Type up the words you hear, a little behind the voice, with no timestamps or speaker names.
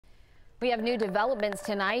We have new developments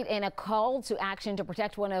tonight and a call to action to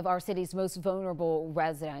protect one of our city's most vulnerable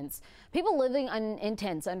residents. People living in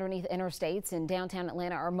tents underneath interstates in downtown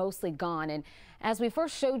Atlanta are mostly gone. And as we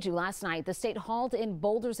first showed you last night, the state hauled in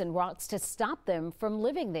boulders and rocks to stop them from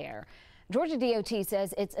living there. Georgia DOT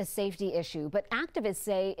says it's a safety issue, but activists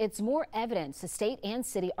say it's more evidence the state and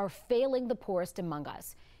city are failing the poorest among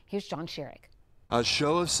us. Here's John Sherrick. A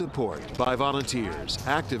show of support by volunteers,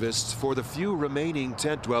 activists for the few remaining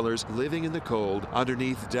tent dwellers living in the cold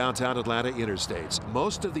underneath downtown Atlanta interstates.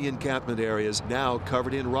 Most of the encampment areas now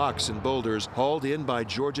covered in rocks and boulders hauled in by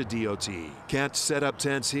Georgia DOT. Can't set up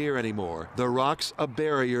tents here anymore. The rocks a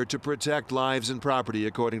barrier to protect lives and property,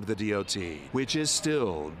 according to the DOT, which is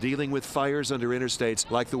still dealing with fires under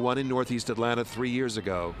interstates like the one in northeast Atlanta 3 years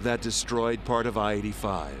ago that destroyed part of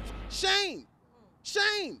I-85. Shame!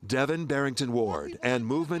 Shame! Devin Barrington Ward and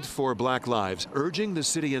Movement for Black Lives urging the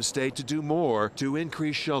city and state to do more to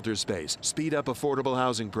increase shelter space, speed up affordable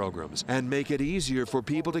housing programs, and make it easier for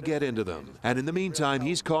people to get into them. And in the meantime,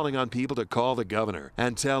 he's calling on people to call the governor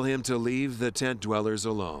and tell him to leave the tent dwellers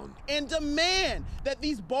alone. And demand that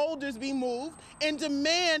these boulders be moved and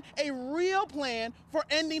demand a real plan for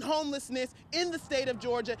ending homelessness in the state of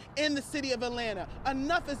Georgia, in the city of Atlanta.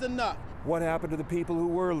 Enough is enough. What happened to the people who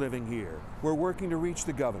were living here? We're working to reach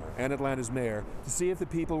the governor and Atlanta's mayor to see if the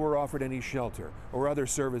people were offered any shelter or other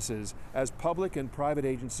services as public and private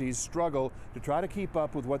agencies struggle to try to keep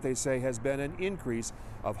up with what they say has been an increase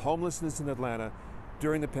of homelessness in Atlanta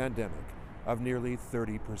during the pandemic of nearly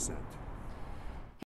 30%.